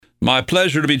My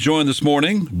pleasure to be joined this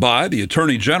morning by the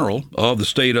Attorney General of the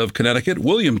state of Connecticut.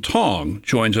 William Tong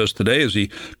joins us today as he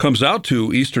comes out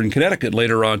to Eastern Connecticut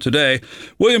later on today.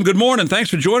 William, good morning. Thanks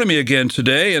for joining me again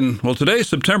today. And, today's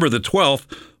September the 12th.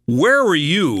 Where were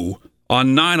you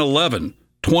on 9/11,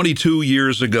 22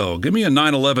 years ago? Give me a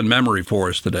 9/11 memory for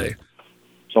us today.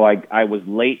 So I was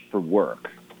late for work.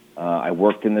 I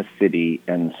worked in the city,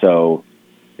 and so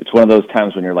it's one of those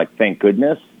times when you're like, thank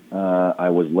goodness. I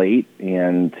was late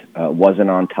and wasn't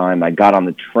on time. I got on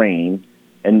the train,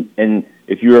 and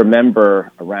if you remember,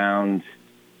 around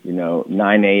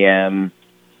 9 a.m.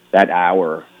 that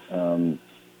hour,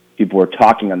 people were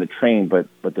talking on the train, but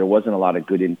there wasn't a lot of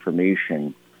good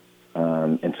information,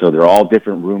 and so there are all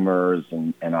different rumors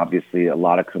and obviously a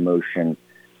lot of commotion.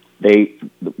 We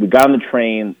got on the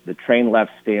train. The train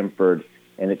left Stamford,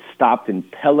 and it stopped in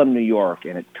Pelham, New York,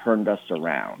 and it turned us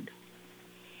around.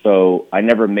 So I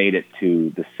never made it to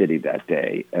the city that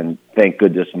day. And thank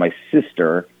goodness my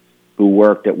sister, who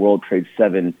worked at World Trade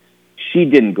 7, she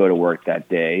didn't go to work that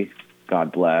day,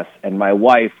 God bless. And my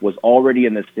wife was already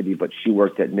in the city, but she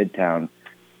worked at Midtown,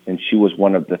 and she was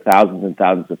one of the thousands and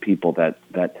thousands of people that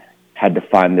had to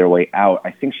find their way out.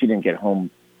 I think she didn't get home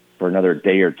for another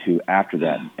day or two after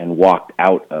that and walked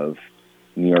out of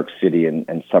New York City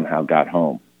and somehow got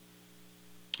home.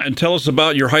 And tell us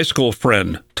about your high school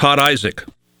friend, Todd Isaac.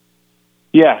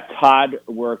 Yeah, Todd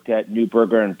worked at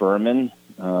Newburger and Berman,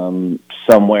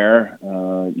 somewhere,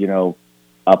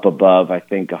 up above, I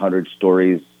think, 100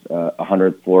 stories,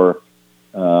 100th floor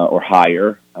or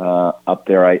higher up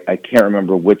there. I can't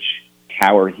remember which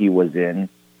tower he was in,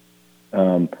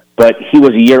 but he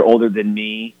was a year older than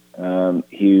me.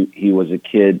 He was a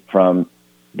kid from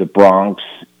the Bronx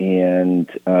and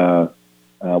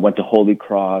went to Holy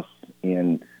Cross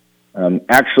and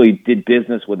actually did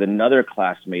business with another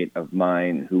classmate of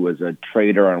mine who was a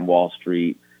trader on Wall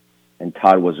Street, and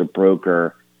Todd was a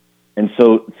broker. And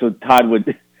so Todd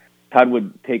would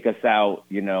take us out,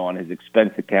 on his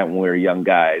expense account when we were young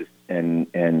guys, and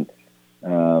we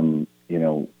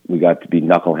got to be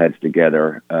knuckleheads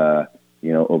together,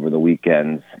 over the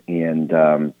weekends, and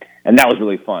that was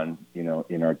really fun, in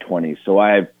our 20s. So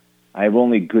I have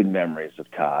only good memories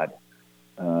of Todd.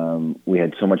 We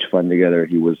had so much fun together.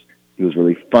 He was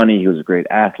really funny. He was a great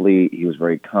athlete. He was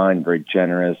very kind, very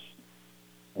generous.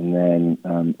 And then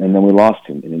we lost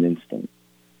him in an instant.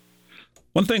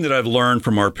 One thing that I've learned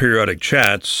from our periodic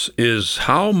chats is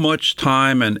how much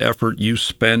time and effort you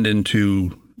spend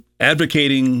into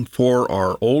advocating for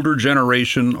our older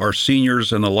generation, our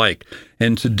seniors, and the like.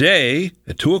 And today,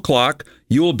 at 2 o'clock,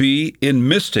 you will be in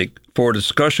Mystic for a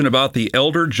discussion about the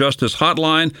Elder Justice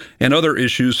Hotline and other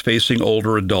issues facing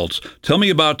older adults. Tell me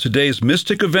about today's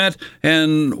Mystic event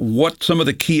and what some of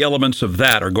the key elements of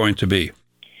that are going to be.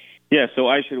 Yeah, so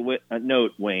I should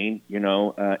note, Wayne,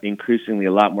 increasingly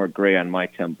a lot more gray on my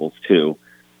temples, too.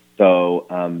 So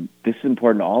this is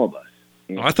important to all of us.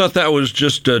 I thought that was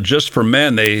just for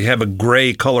men. They have a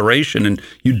gray coloration, and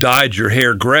you dyed your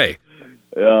hair gray.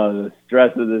 The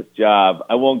stress of this job.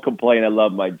 I won't complain. I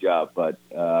love my job, but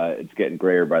it's getting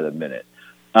grayer by the minute.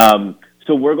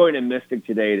 So we're going to Mystic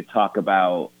today to talk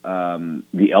about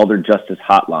the Elder Justice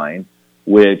Hotline,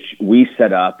 which we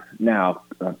set up now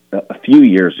a few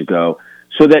years ago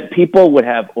so that people would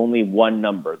have only one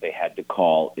number they had to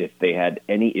call if they had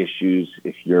any issues.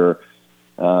 If you're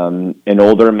an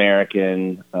older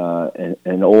American,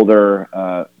 an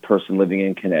older person living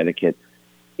in Connecticut,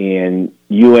 and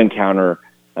you encounter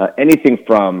anything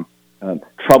from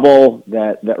trouble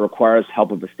that requires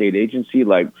help of a state agency,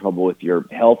 like trouble with your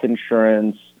health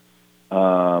insurance,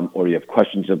 or you have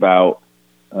questions about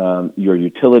your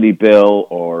utility bill,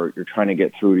 or you're trying to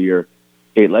get through to your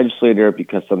state legislator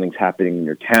because something's happening in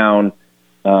your town.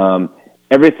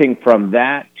 Everything from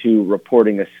that to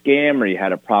reporting a scam, or you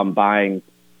had a problem buying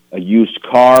a used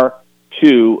car,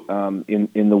 to,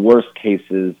 in the worst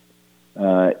cases,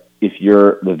 if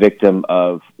you're the victim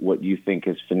of what you think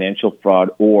is financial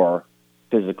fraud or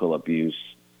physical abuse,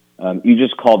 you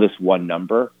just call this one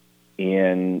number,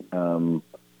 and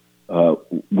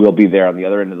we'll be there on the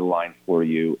other end of the line for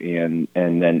you. And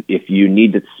then if you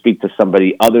need to speak to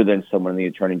somebody other than someone in the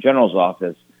Attorney General's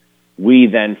office, we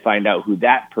then find out who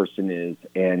that person is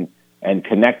and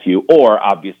connect you. Or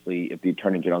obviously, if the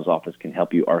Attorney General's office can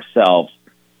help you ourselves,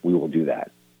 we will do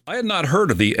that. I had not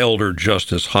heard of the Elder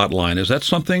Justice Hotline. Is that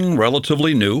something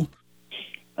relatively new?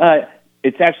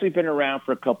 It's actually been around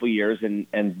for a couple of years, and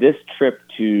this trip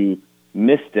to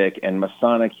Mystic and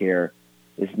Masonic here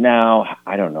is now,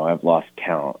 I don't know, I've lost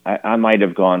count. I might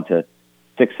have gone to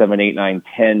 6, 7, 8, 9,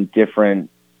 10 different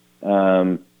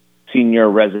senior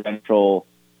residential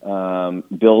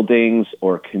buildings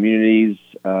or communities,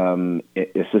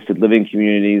 assisted living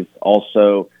communities,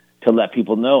 also to let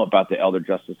people know about the Elder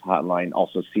Justice Hotline,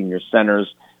 also senior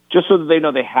centers, just so that they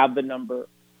know they have the number,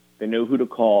 they know who to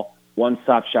call,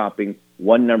 one-stop shopping,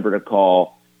 one number to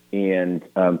call, and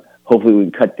hopefully we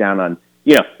can cut down on,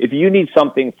 if you need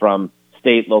something from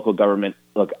state, local government,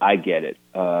 look, I get it.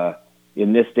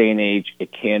 In this day and age, it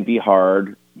can be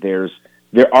hard. There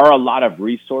are a lot of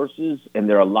resources and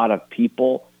there are a lot of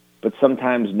people, but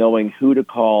sometimes knowing who to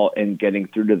call and getting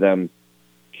through to them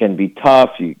can be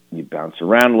tough. You bounce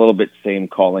around a little bit, same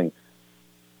calling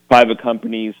private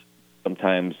companies,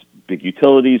 sometimes big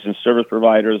utilities and service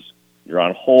providers. You're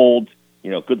on hold.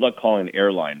 Good luck calling an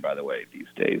airline, by the way, these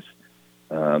days.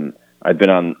 I've been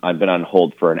on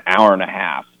hold for an hour and a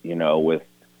half,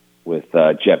 with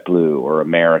JetBlue or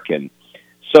American.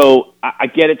 So I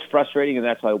get it's frustrating, and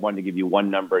that's why I wanted to give you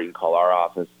one number. You can call our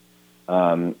office.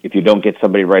 If you don't get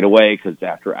somebody right away because it's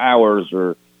after hours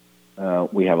or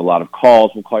we have a lot of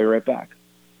calls, we'll call you right back.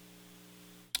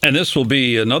 And this will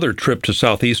be another trip to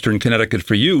southeastern Connecticut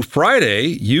for you. Friday,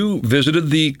 you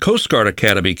visited the Coast Guard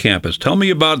Academy campus. Tell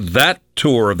me about that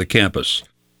tour of the campus.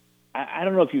 I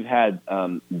don't know if you've had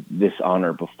this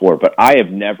honor before, but I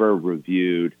have never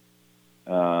reviewed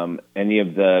any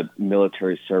of the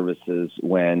military services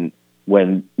when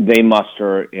they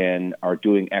muster and are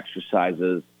doing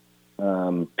exercises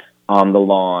on the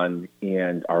lawn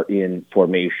and are in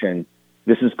formation.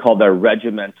 This is called a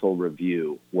regimental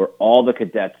review, where all the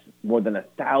cadets, more than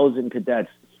 1,000 cadets,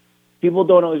 people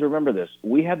don't always remember this.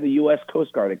 We have the U.S.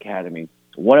 Coast Guard Academy,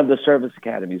 one of the service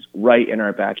academies, right in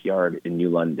our backyard in New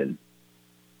London.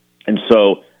 And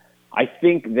so I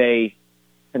think they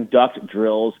conduct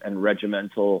drills and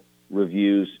regimental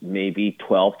reviews maybe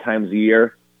 12 times a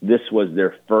year. This was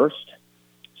their first.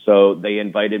 So they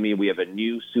invited me. We have a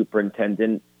new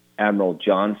superintendent, Admiral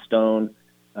Johnstone,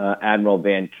 Admiral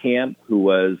Van Camp, who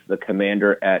was the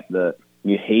commander at the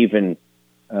New Haven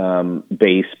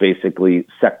base, basically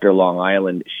Sector Long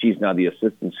Island. She's now the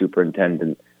assistant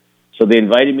superintendent. So they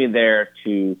invited me there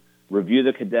to review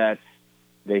the cadets.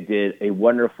 They did a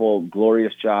wonderful,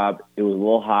 glorious job. It was a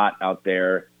little hot out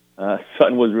there.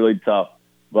 Sun was really tough,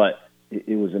 but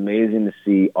it was amazing to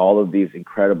see all of these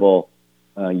incredible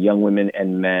young women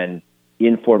and men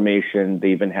in formation. They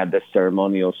even had the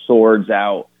ceremonial swords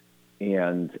out,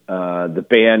 and the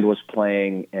band was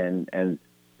playing, and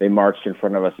they marched in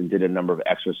front of us and did a number of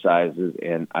exercises,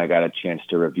 and I got a chance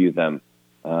to review them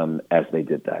as they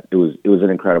did that. It was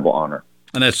an incredible honor.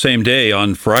 And that same day,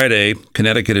 on Friday,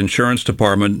 Connecticut Insurance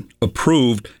Department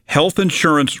approved health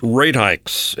insurance rate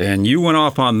hikes, and you went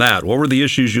off on that. What were the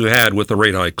issues you had with the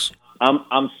rate hikes?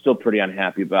 I'm still pretty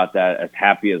unhappy about that. As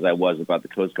happy as I was about the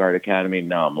Coast Guard Academy,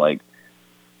 now I'm like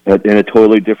in a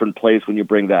totally different place when you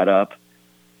bring that up.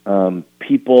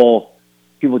 People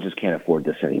just can't afford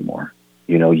this anymore.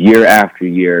 Year after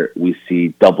year, we see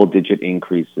double-digit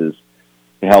increases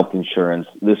to health insurance.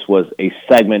 This was a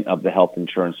segment of the health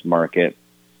insurance market,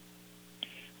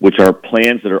 which are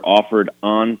plans that are offered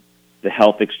on the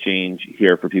health exchange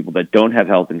here for people that don't have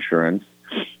health insurance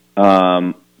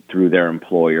through their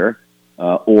employer,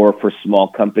 or for small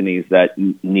companies that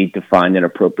need to find an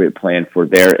appropriate plan for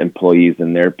their employees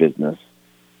and their business.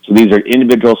 So these are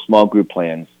individual small group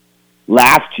plans.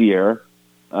 Last year,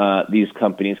 these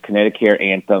companies, Connecticut,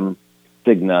 Anthem,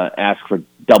 Cigna, asked for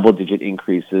double-digit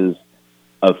increases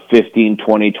of 15,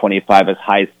 20, 25, as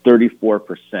high as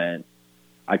 34%.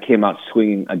 I came out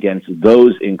swinging against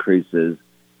those increases.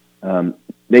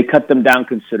 They cut them down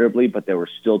considerably, but they were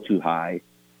still too high.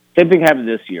 Same thing happened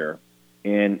this year.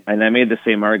 And I made the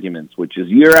same arguments, which is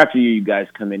year after year, you guys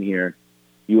come in here,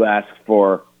 you ask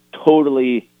for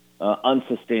totally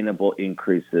unsustainable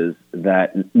increases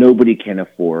that nobody can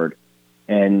afford.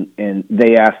 And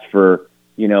they asked for,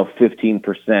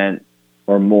 15%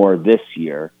 or more this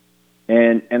year.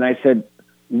 And I said,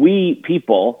 we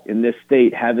people in this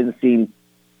state haven't seen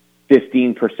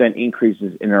 15%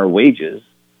 increases in our wages,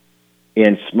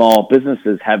 and small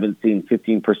businesses haven't seen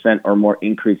 15% or more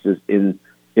increases in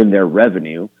their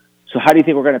revenue. So how do you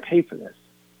think we're going to pay for this?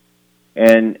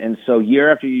 And so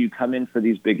year after year, you come in for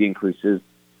these big increases,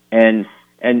 and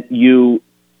you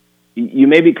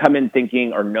maybe come in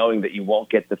thinking or knowing that you won't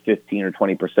get the 15 or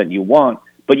 20% you want,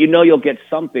 but you'll get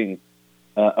something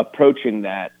approaching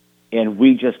that, and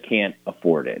we just can't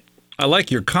afford it. I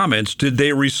like your comments. Did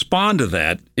they respond to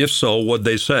that? If so, what'd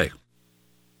they say?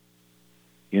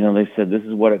 They said, this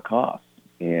is what it costs.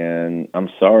 And I'm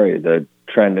sorry, the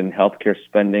trend in healthcare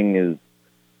spending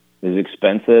is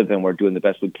expensive, and we're doing the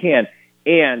best we can.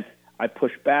 And I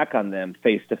pushed back on them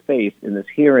face to face in this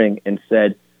hearing and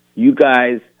said, you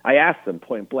guys I asked them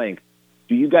point blank,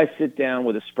 do you guys sit down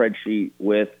with a spreadsheet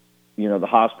with, the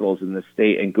hospitals in the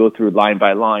state and go through line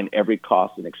by line every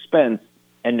cost and expense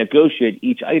and negotiate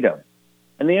each item?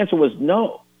 And the answer was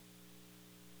no.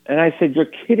 And I said,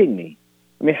 you're kidding me.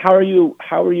 I mean, how are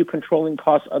you controlling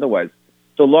costs otherwise?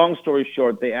 So long story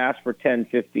short, they asked for 10,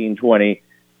 15, 20.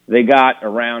 They got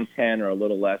around 10 or a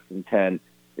little less than 10.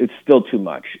 It's still too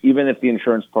much. Even if the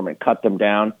insurance department cut them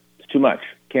down, it's too much.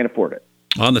 Can't afford it.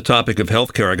 On the topic of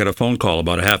healthcare, I got a phone call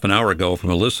about a half an hour ago from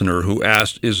a listener who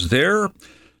asked, is there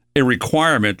a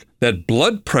requirement that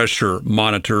blood pressure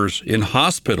monitors in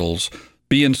hospitals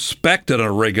be inspected on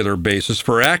a regular basis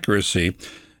for accuracy?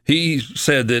 He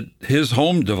said that his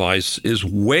home device is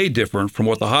way different from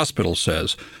what the hospital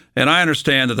says. And I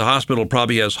understand that the hospital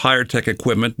probably has higher tech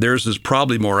equipment. Theirs is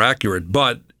probably more accurate,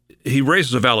 but he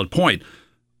raises a valid point.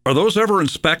 Are those ever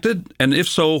inspected? And if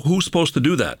so, who's supposed to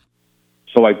do that?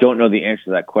 So I don't know the answer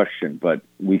to that question, but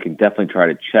we can definitely try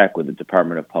to check with the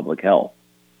Department of Public Health.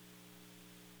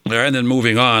 And then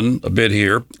moving on a bit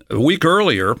here, a week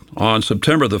earlier, on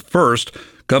September the 1st,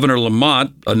 Governor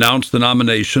Lamont announced the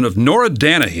nomination of Nora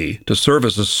Danahy to serve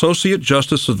as Associate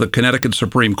Justice of the Connecticut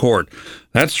Supreme Court.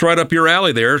 That's right up your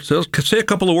alley there. So say a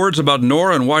couple of words about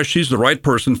Nora and why she's the right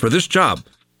person for this job.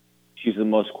 She's the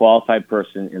most qualified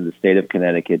person in the state of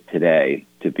Connecticut today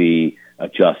to be a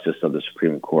justice of the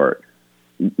Supreme Court.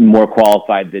 More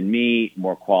qualified than me,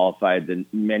 more qualified than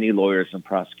many lawyers and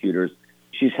prosecutors.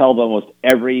 She's held almost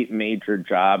every major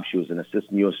job. She was an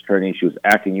assistant U.S. attorney. She was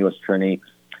acting U.S. attorney.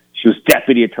 She was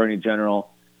deputy attorney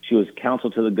general. She was counsel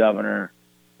to the governor.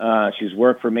 She's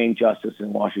worked for Maine Justice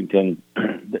in Washington.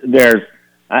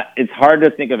 It's hard to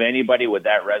think of anybody with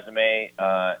that resume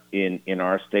in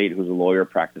our state who's a lawyer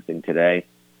practicing today.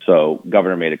 So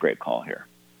governor made a great call here.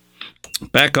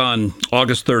 Back on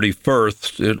August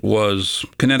 31st, it was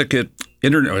Connecticut,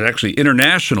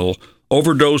 International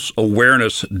Overdose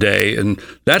Awareness Day, and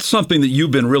that's something that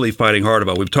you've been really fighting hard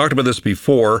about. We've talked about this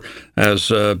before, as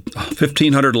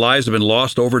 1,500 lives have been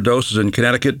lost to overdoses in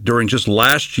Connecticut during just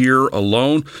last year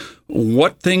alone.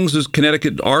 What things are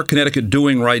Connecticut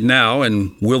doing right now,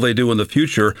 and will they do in the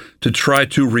future, to try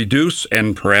to reduce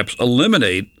and perhaps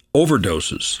eliminate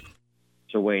overdoses?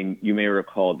 So, Wayne, you may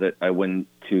recall that I went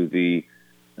to the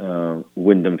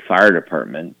Windham Fire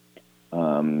Department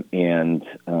and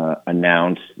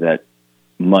announced that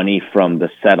money from the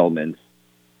settlements,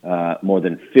 more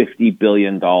than $50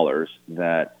 billion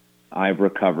that I've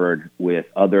recovered with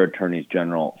other attorneys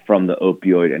general from the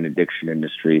opioid and addiction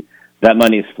industry, that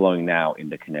money is flowing now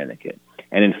into Connecticut.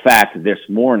 And in fact, this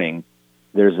morning,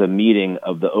 there's a meeting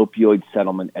of the Opioid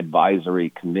Settlement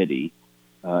Advisory Committee,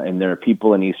 and there are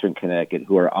people in Eastern Connecticut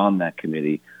who are on that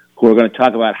committee who are going to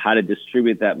talk about how to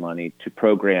distribute that money to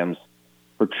programs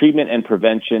for treatment and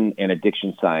prevention and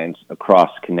addiction science across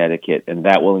Connecticut, and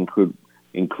that will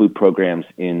include programs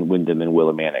in Windham and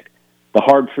Willimantic. The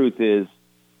hard truth is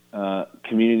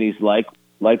communities like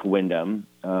Windham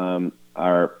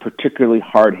are particularly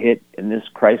hard hit in this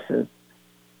crisis,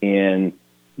 and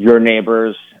your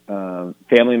neighbors,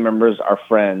 family members, our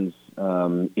friends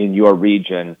in your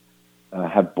region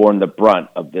have borne the brunt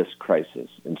of this crisis.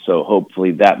 And so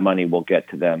hopefully that money will get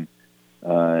to them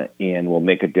and will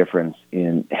make a difference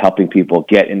in helping people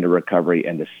get into recovery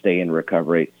and to stay in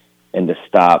recovery and to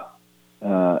stop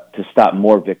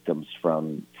more victims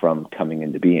from coming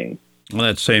into being. On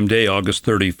that same day, August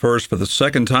 31st, for the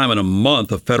second time in a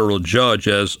month, a federal judge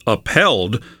has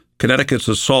upheld Connecticut's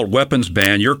assault weapons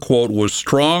ban. Your quote was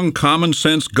strong common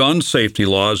sense gun safety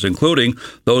laws, including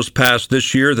those passed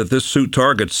this year that this suit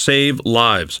targets, save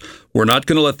lives. We're not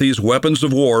going to let these weapons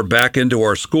of war back into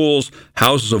our schools,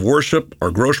 houses of worship,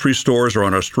 our grocery stores, or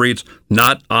on our streets.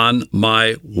 Not on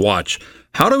my watch.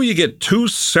 How do you get two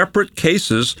separate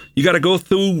cases? You got to go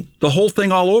through the whole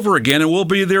thing all over again, and we'll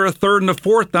be there a third and a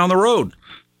fourth down the road.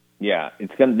 Yeah,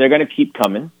 they're going to keep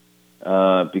coming.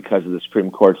 Because of the Supreme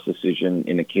Court's decision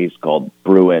in a case called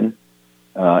Bruin.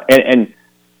 And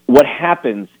what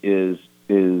happens is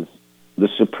the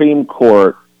Supreme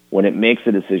Court, when it makes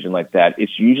a decision like that,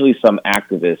 it's usually some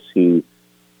activist who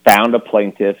found a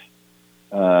plaintiff,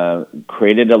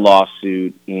 created a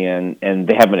lawsuit, and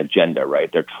they have an agenda, right?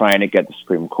 They're trying to get the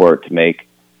Supreme Court to make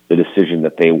the decision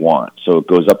that they want. So it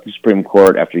goes up to the Supreme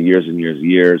Court after years and years and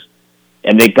years,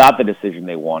 and they got the decision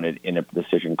they wanted in a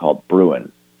decision called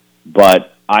Bruin.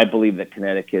 But I believe that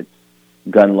Connecticut's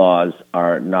gun laws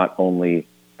are not only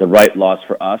the right laws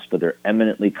for us, but they're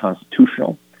eminently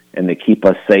constitutional, and they keep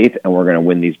us safe, and we're going to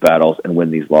win these battles and win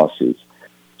these lawsuits.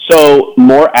 So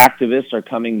more activists are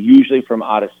coming, usually from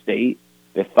out of state.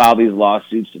 They file these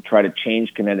lawsuits to try to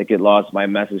change Connecticut laws. My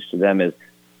message to them is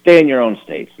stay in your own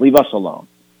states. Leave us alone.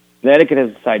 Connecticut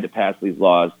has decided to pass these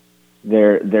laws.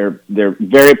 They're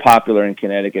very popular in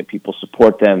Connecticut. People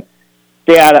support them.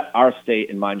 Stay out of our state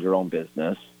and mind your own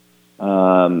business.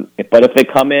 But if they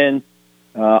come in,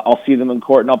 I'll see them in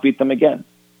court and I'll beat them again.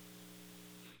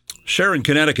 Sharon,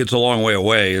 Connecticut's a long way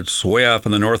away. It's way off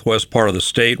in the northwest part of the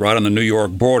state, right on the New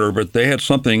York border, but they had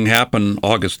something happen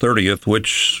August 30th,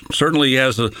 which certainly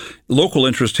has a local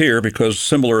interest here because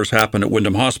similar has happened at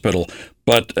Windham Hospital.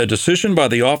 But a decision by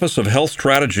the Office of Health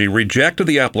Strategy rejected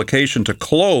the application to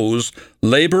close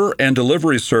labor and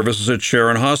delivery services at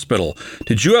Sharon Hospital.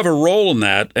 Did you have a role in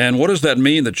that, and what does that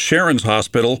mean that Sharon's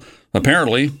hospital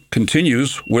apparently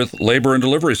continues with labor and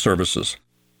delivery services?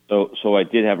 So I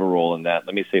did have a role in that.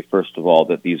 Let me say, first of all,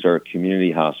 that these are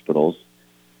community hospitals.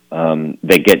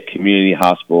 They get community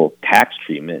hospital tax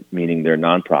treatment, meaning they're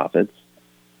nonprofits.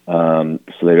 So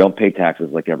they don't pay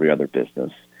taxes like every other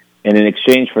business. And in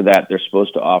exchange for that, they're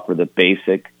supposed to offer the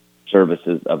basic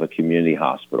services of a community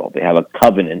hospital. They have a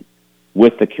covenant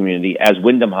with the community, as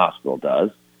Windham Hospital does,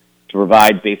 to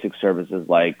provide basic services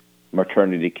like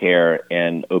maternity care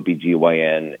and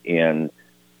OBGYN and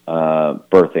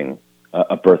birthing.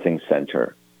 A birthing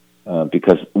center,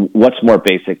 because what's more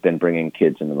basic than bringing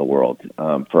kids into the world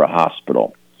for a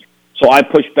hospital? So I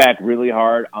pushed back really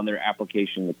hard on their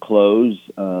application to close.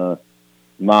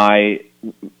 My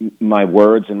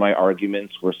words and my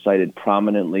arguments were cited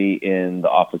prominently in the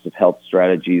Office of Health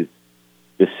Strategy's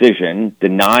decision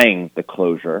denying the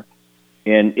closure.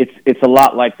 And it's a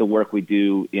lot like the work we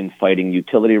do in fighting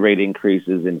utility rate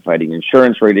increases, in fighting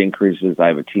insurance rate increases. I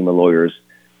have a team of lawyers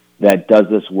that does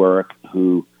this work,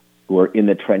 who are in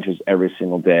the trenches every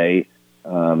single day.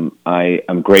 I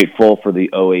am grateful for the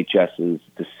OHS's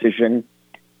decision,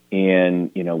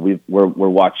 and we're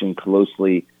watching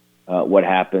closely what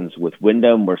happens with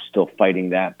Windham. We're still fighting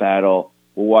that battle.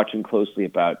 We're watching closely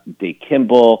about Day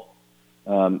Kimball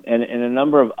and a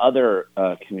number of other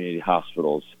community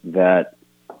hospitals that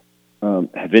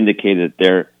have indicated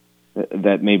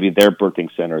that maybe their birthing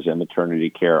centers and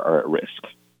maternity care are at risk.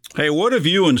 Hey, what have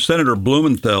you and Senator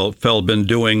Blumenfeld been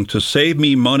doing to save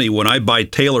me money when I buy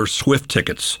Taylor Swift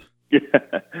tickets?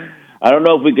 I don't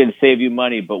know if we can save you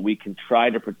money, but we can try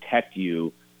to protect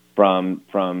you from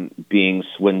being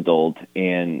swindled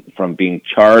and from being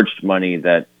charged money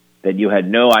that you had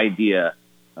no idea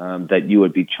that you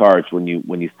would be charged when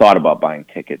you thought about buying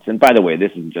tickets. And by the way,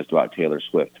 this isn't just about Taylor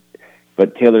Swift,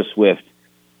 but Taylor Swift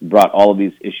brought all of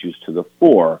these issues to the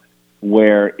fore,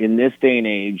 where in this day and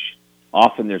age,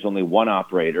 often there's only one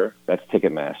operator, that's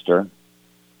Ticketmaster. So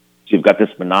you've got this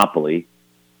monopoly.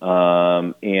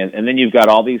 And then you've got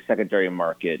all these secondary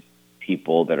market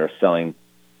people that are selling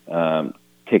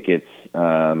tickets,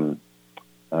 in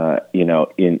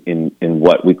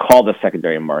what we call the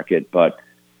secondary market, but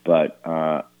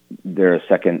they're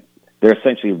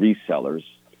essentially resellers.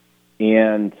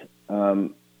 And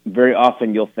very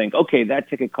often you'll think, okay, that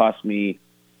ticket cost me,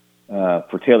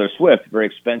 for Taylor Swift, very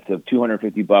expensive,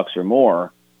 $250 or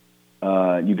more.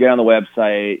 You get on the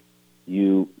website,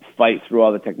 you fight through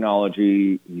all the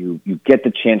technology, you get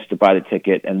the chance to buy the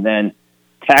ticket, and then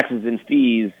taxes and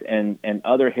fees and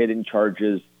other hidden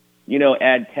charges,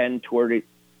 add 10, 20,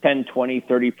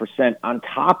 30% on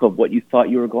top of what you thought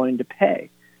you were going to pay.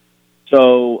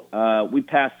 So we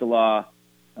passed a law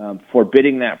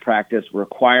forbidding that practice,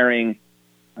 requiring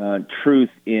truth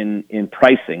in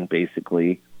pricing,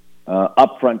 basically,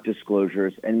 upfront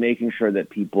disclosures, and making sure that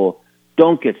people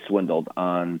don't get swindled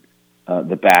on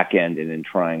the back end and in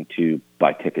trying to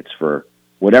buy tickets for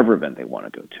whatever event they want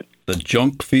to go to. The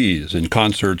junk fees in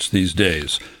concerts these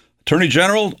days. Attorney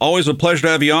General, always a pleasure to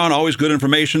have you on. Always good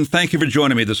information. Thank you for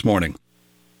joining me this morning.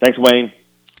 Thanks, Wayne.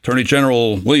 Attorney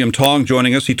General William Tong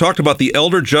joining us. He talked about the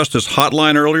Elder Justice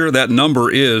Hotline earlier. That number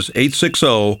is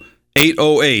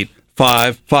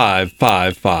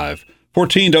 860-808-5555.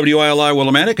 14 WILI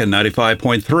Willimantic and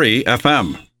 95.3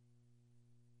 FM.